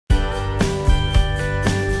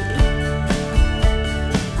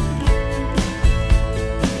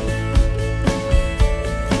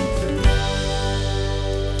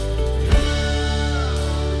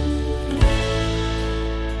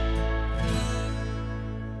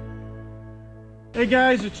Hey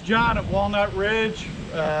guys, it's John at Walnut Ridge.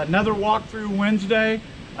 Another walkthrough Wednesday.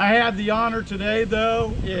 I have the honor today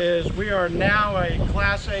though, is we are now a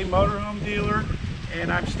Class A motorhome dealer,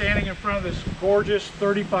 and I'm standing in front of this gorgeous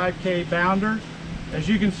 35K Bounder. As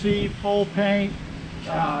you can see, full paint.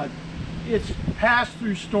 It's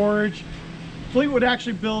pass-through storage. Fleetwood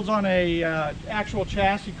actually builds on a actual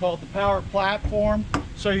chassis called the Power Platform,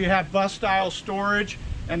 so you have bus-style storage.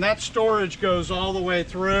 And that storage goes all the way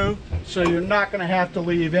through, so you're not going to have to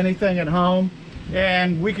leave anything at home.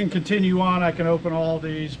 And we can continue on. I can open all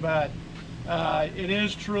these, but it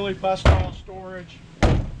is truly bus-style storage.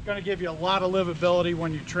 Going to give you a lot of livability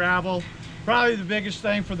when you travel. Probably the biggest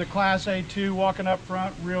thing for the Class A2, walking up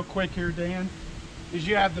front real quick here, Dan, is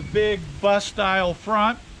you have the big bus-style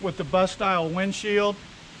front with the bus-style windshield.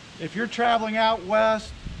 If you're traveling out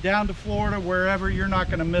west, down to Florida, wherever, you're not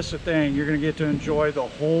going to miss a thing. You're going to get to enjoy the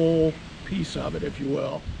whole piece of it, if you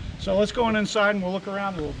will. So let's go inside and we'll look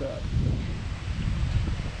around a little bit.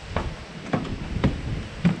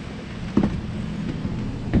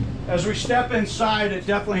 As we step inside, it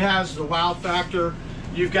definitely has the wow factor.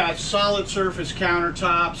 You've got solid surface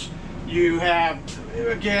countertops. You have,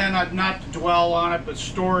 again, not to dwell on it, but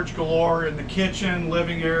storage galore in the kitchen,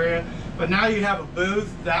 living area. But now you have a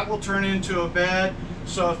booth that will turn into a bed.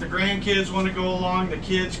 So if the grandkids want to go along, the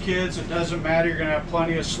kids, it doesn't matter. You're going to have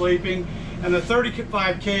plenty of sleeping. And the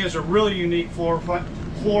 35K is a really unique floor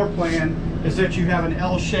plan, is that you have an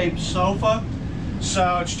L-shaped sofa.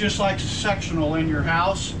 So it's just like sectional in your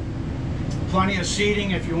house. Plenty of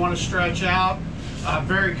seating if you want to stretch out.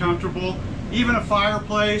 Very comfortable. Even a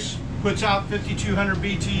fireplace puts out 5,200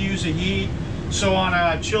 BTUs of heat. So on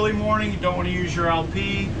a chilly morning, you don't want to use your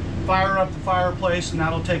LP. Fire up the fireplace and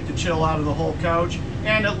that'll take the chill out of the whole coach,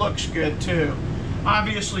 and it looks good too.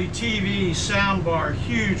 Obviously TV, sound bar,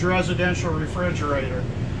 huge residential refrigerator.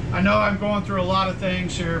 I know I'm going through a lot of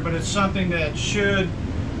things here, but it's something that should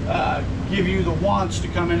give you the wants to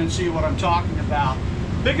come in and see what I'm talking about.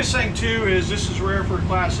 Biggest thing too is this is rare for a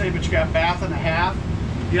Class A, but you got bath and a half.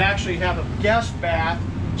 You actually have a guest bath,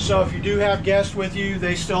 so if you do have guests with you,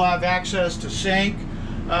 they still have access to sink,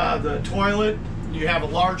 the toilet. You have a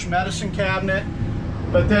large medicine cabinet,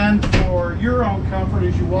 but then for your own comfort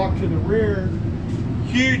as you walk to the rear,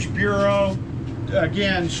 huge bureau.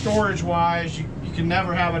 Again, storage wise, you can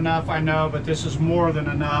never have enough, I know, but this is more than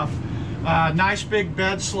enough. Nice big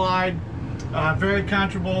bed slide, very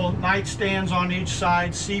comfortable, nightstands on each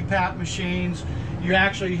side, CPAP machines. You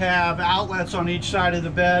actually have outlets on each side of the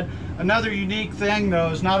bed. Another unique thing though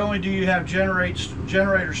is not only do you have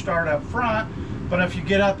generator start up front, but if you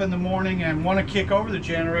get up in the morning and want to kick over the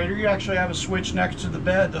generator, you actually have a switch next to the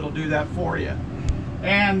bed that'll do that for you.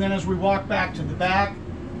 And then as we walk back to the back,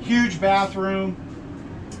 huge bathroom,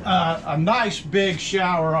 a nice big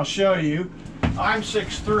shower. I'll show you. I'm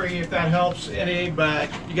 6'3", if that helps any, but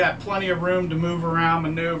you got plenty of room to move around,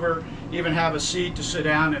 maneuver, even have a seat to sit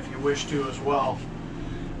down if you wish to as well.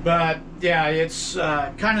 But yeah, it's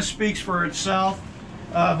kind of speaks for itself.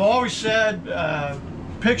 I've always said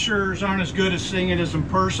pictures aren't as good as seeing it as in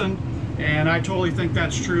person, and I totally think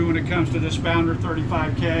that's true when it comes to this Bounder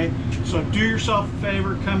 35K. So do yourself a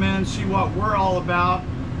favor, come in, see what we're all about,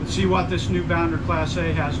 and see what this new Bounder Class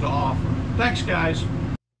A has to offer. Thanks guys.